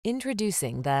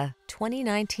Introducing the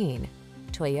 2019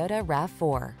 Toyota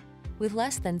RAV4. With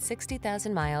less than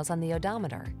 60,000 miles on the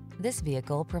odometer, this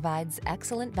vehicle provides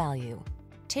excellent value.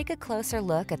 Take a closer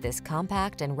look at this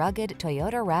compact and rugged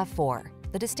Toyota RAV4,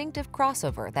 the distinctive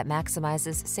crossover that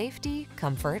maximizes safety,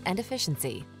 comfort, and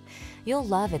efficiency. You'll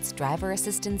love its driver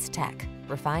assistance tech,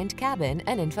 refined cabin,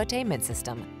 and infotainment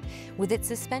system. With its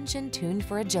suspension tuned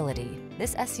for agility,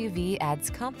 this SUV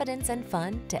adds confidence and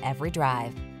fun to every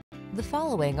drive. The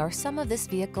following are some of this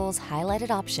vehicle's highlighted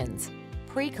options: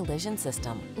 pre-collision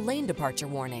system, lane departure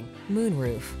warning,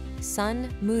 moonroof, sun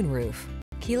moonroof,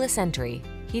 keyless entry,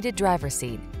 heated driver's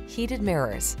seat, heated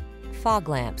mirrors, fog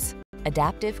lamps,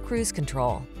 adaptive cruise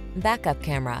control, backup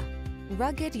camera.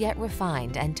 Rugged yet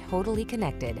refined and totally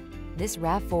connected, this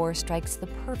RAV4 strikes the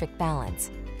perfect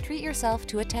balance. Treat yourself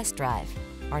to a test drive.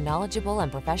 Our knowledgeable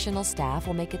and professional staff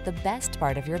will make it the best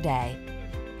part of your day.